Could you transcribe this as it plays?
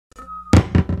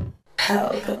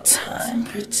Pelpa time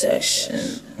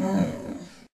protection.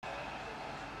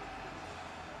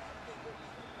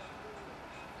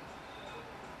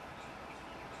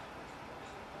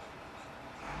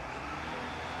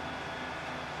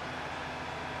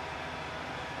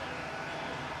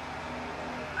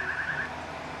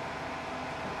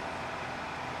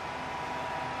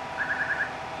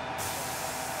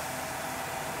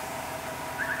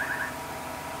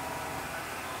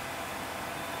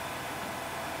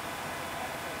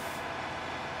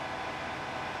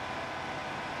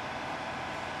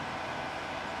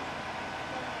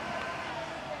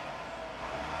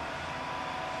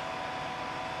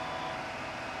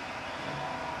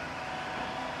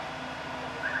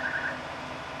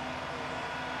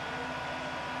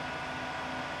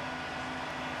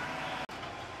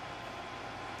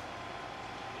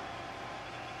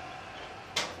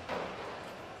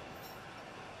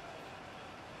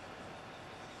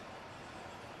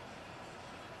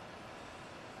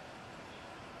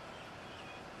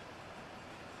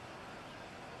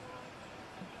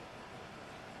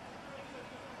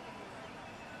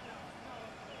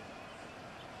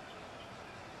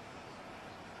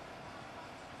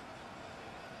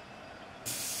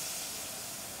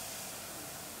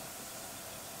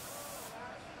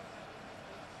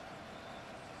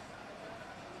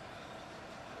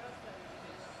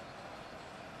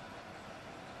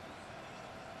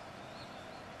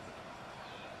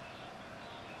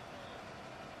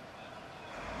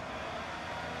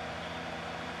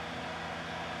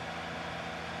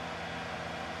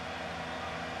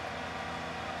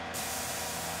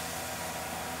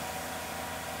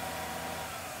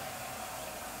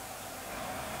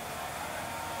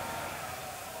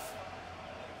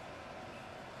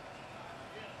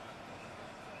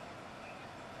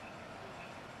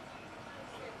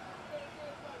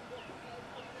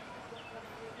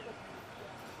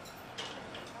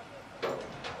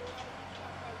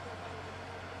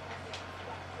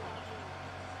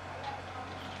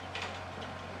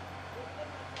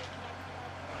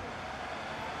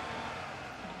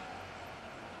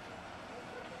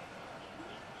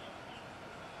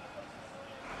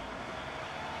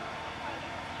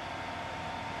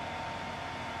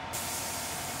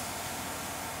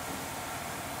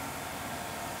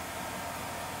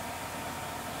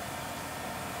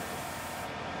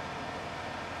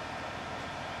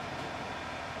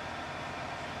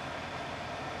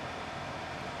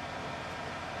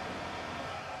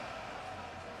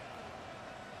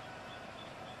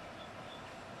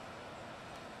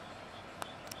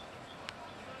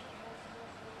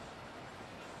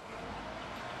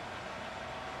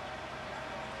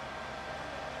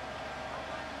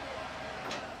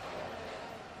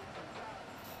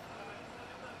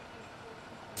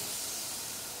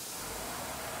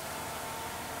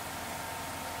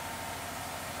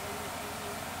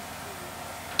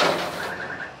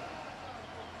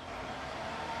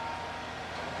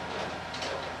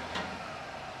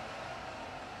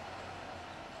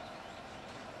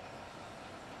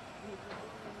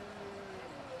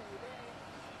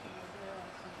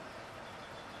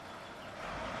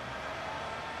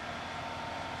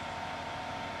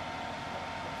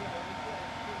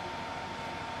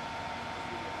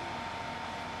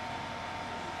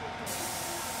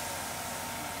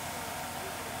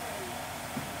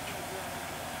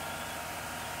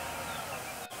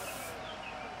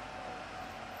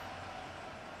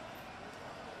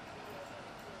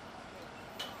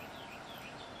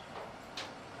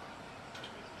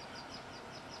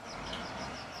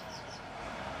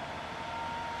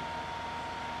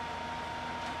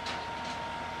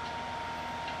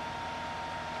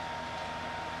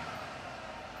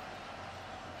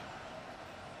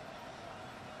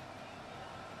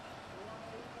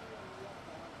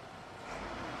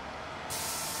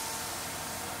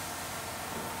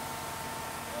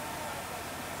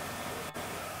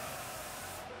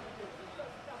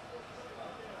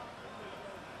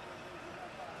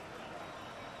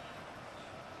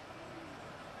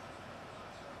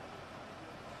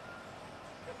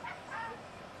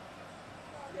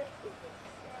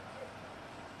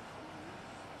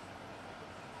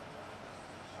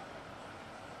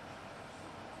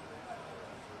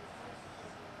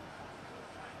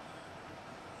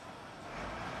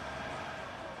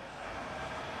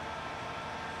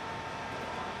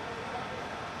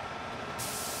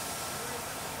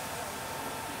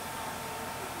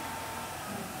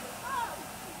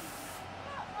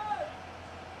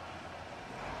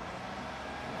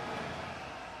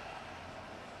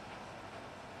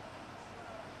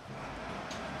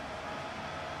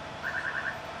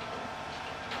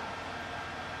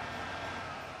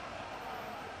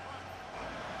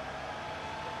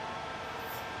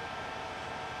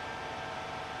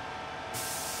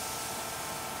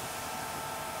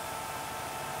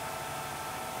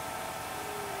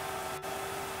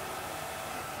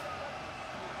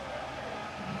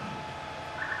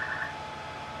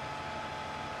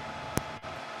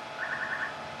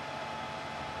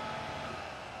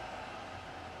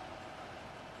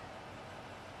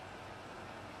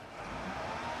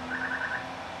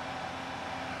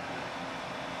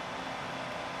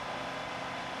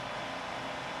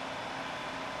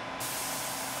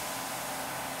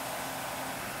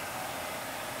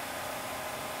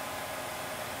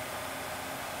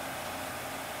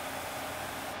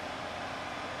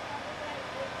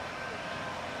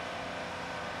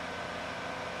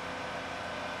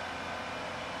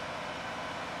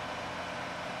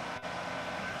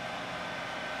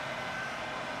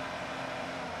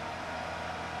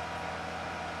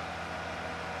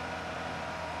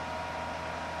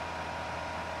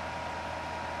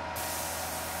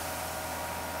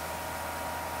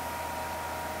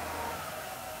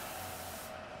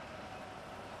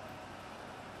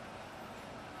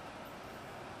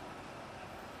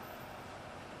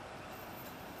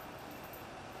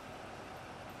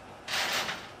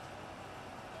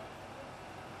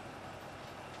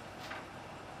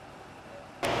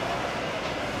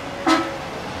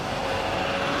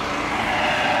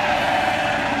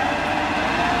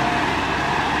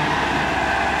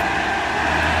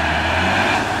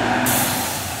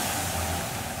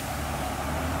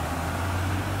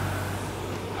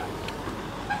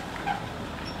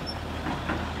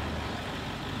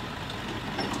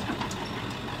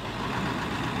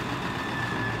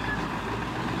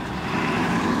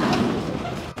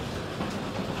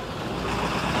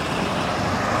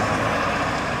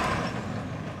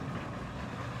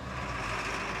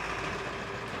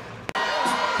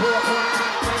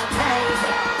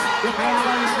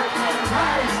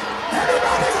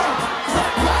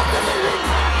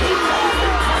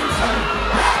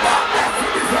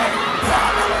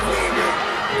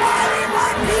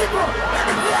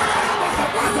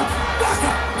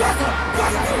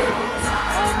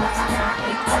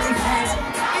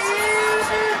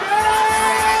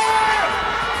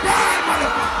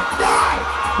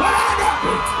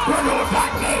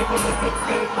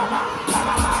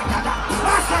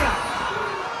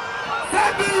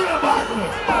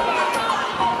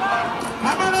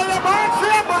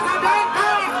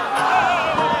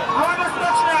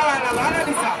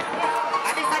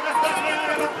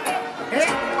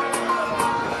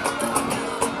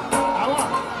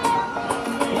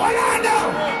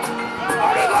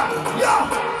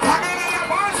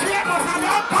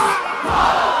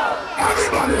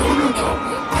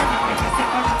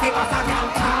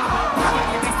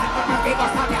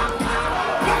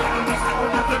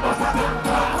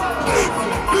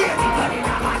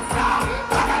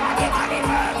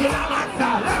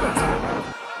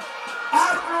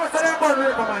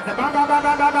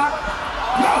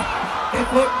 It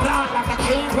would plant like a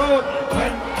chain road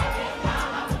when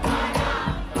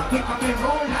pick up and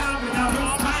roll down without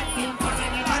respecting for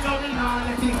never knowing all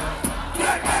the things.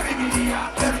 Get every media,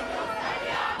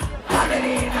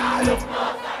 family in our look.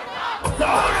 So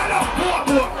all of the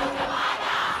poor.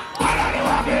 All of the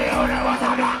wacky, all of what's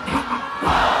on that.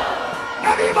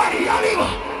 Everybody,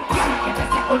 everyone. Get the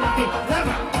second thing.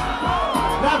 Never.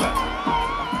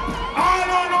 All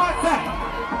I know what's that.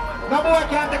 No boy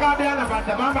can't take out the elephant.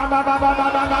 Bam.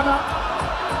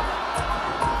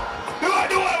 Do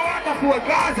it, waterfall,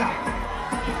 Gaza.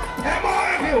 Hey, more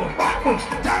of you. Backbush,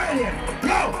 Italian.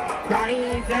 Yo. That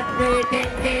is everything.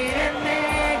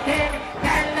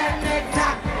 Tell them the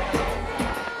top.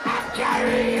 I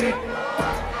carry it.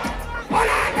 Hold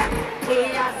on. We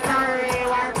are sorry,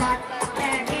 we're back.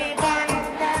 Anybody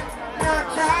that no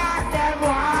trust them,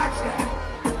 watch them.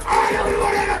 I know you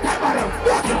want to talk about them.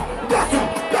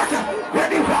 Gotcha. When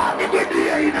you walk in the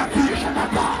day in a fusion of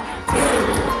God.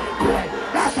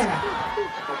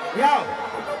 Yo,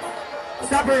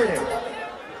 stop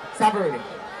reading.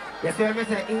 You see me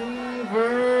say evil.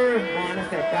 I want to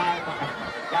say die.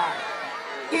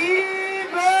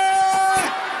 Evil.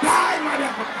 Die,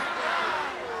 motherfucker.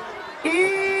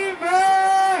 Evil.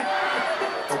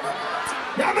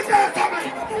 Let me tell you something.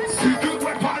 Secret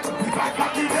weapon. If I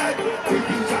fucking dead, we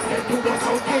can just get to the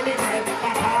soul killing head.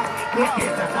 What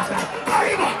is the problem?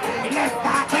 Arriba. Let's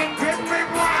start and bring me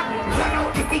one. You know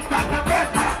the things that the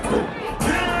best have to.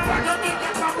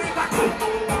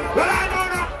 Well, I know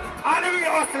now. I know we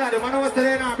hustler. The man who was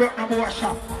today now broke number one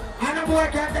shop. And the boy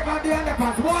can't take out the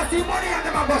underpants. Boy, see money on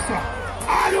the buster.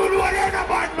 All who know they're the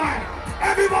bad man.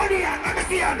 Everybody and let me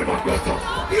see on the buster.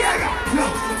 Yeah, no.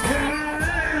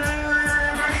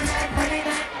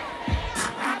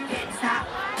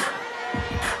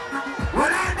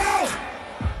 Well, I know.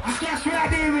 I guess we are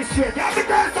dealing with shit. You have to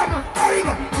tell someone.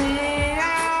 Arriba. We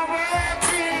are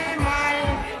working my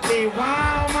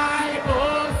wow, my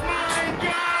boss, my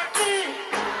daddy.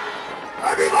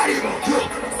 Everybody go.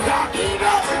 Stocking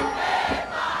up.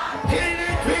 Till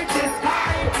it reaches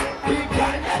sky. We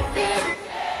cannot see it.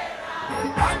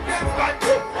 And them got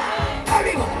to.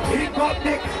 Arriba. Pick up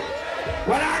Nick.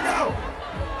 Well, I know.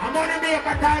 I'm gonna make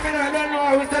a time and I don't know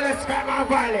who's still scrap my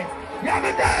violence. You have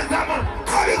to tell someone.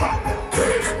 Arriba.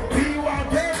 We want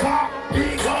paper.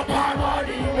 Pick up our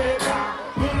money maker.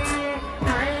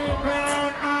 Nine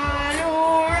crown, all you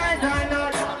right or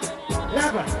not.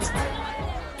 Never.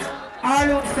 All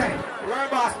you say. Where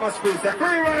boss must be. Say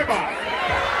free where boss.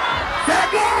 Say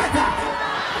Gaza.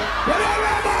 You know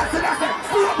where boss and I say.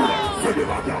 Say the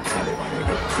man young, say the man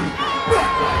young.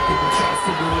 Black people trust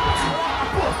to do it.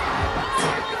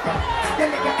 They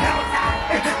lick a counter.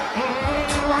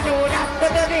 I do that to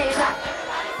the visa.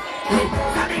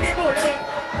 Something they bully.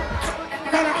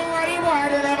 So I don't worry why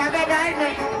they never guide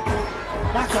me.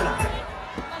 That's all.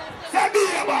 Say me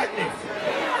about this.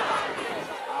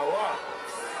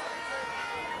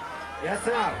 Yes,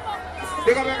 sir.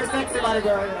 Big up every sexy body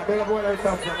girl. Big up all the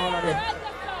stuff and all of them.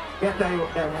 Get the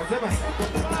youth there. You see me?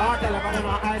 I'll tell them I don't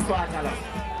know ice water.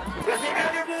 You see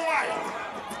every boy.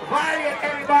 Violate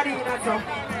everybody in a song.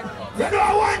 You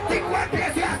know one thing, one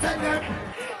place you have to learn.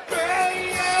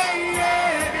 Yeah.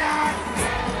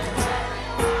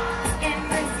 In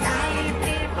the sky,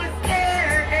 people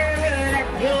stare. They will let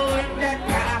you in the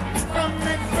dark. From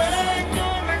the sun to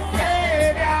the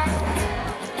stadium.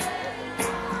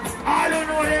 I don't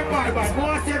know them boy, but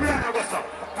most everyone of us up.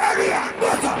 Everyone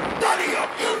goes up. Turn it up.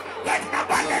 Get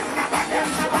nobody like away.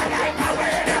 Nobody like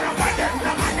away.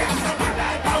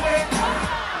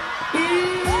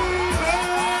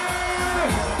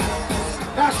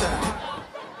 That's it.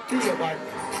 See you, buddy.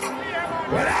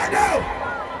 Well, I know.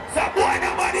 Some boy no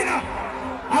money now.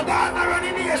 I got the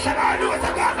running nation. I know it's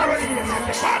a got the running nation.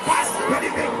 The pass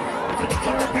ready to go.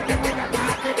 So pick the big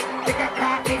party. Pick a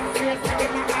party. Serious in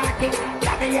my party.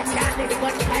 Tell me you can't live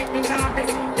but lightning on this.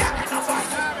 Jack in the bus.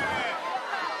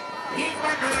 He's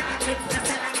banana chips. The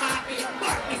cinematography.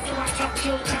 But if you want to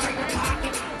shoot, you're in the party.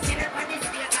 See them on this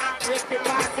theater. With the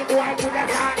party. Boy, to the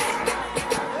party.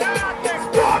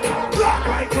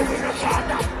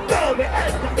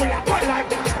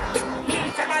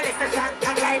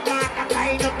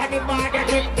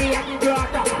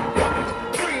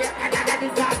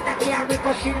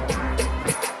 machine.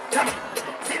 Come on.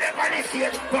 See them on the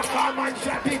stage. Performance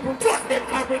shot people. Plus them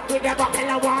fabric with their buckle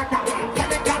of water. Tell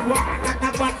them that water,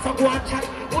 not bad, so go and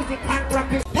chat. Music and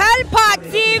rap is Pelpa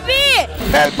TV!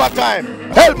 Pelpa time!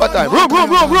 Pelpa time!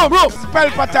 Room!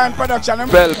 Pelpa time production!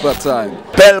 Pelpa time!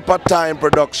 Pelpa time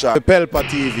production! Pelpa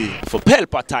TV! For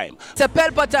Pelpa time! It's a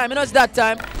Pelpa time, you know it's that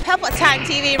time. Pelpa time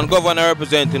TV. I'm governor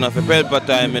representing of a Pelpa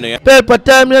time, you know. Pelpa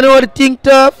time, you know what the thing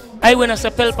tough? I when I say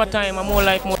Pelpa time, I'm more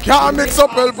like more. Can't mix up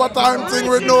Pelpa time thing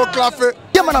with no coffee.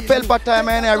 Yeah, man, a Pelpa time,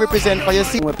 and I represent for you.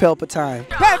 See, with Pelpa time.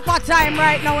 Pelpa time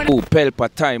right now. Oh,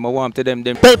 Pelpa time, I want to them.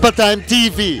 Pelpa time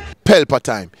TV. Pelpa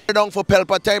time. Down for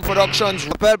Pelpa time productions.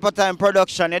 Pelpa time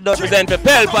production. It does Present for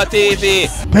Pelpa TV.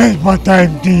 Pelpa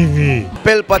time TV.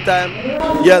 Pelpa time.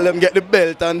 Yeah, let them get the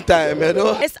belt on time, you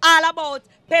know. It's all about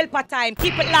Pelpa time.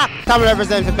 Keep it locked. Come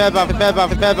represent for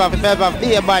Pelpa,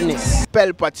 be a badness.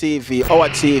 Pelpa TV, our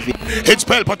TV. It's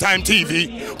Pelpa time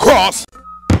TV. Cross.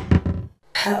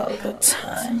 Pelpa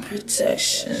time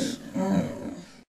protection.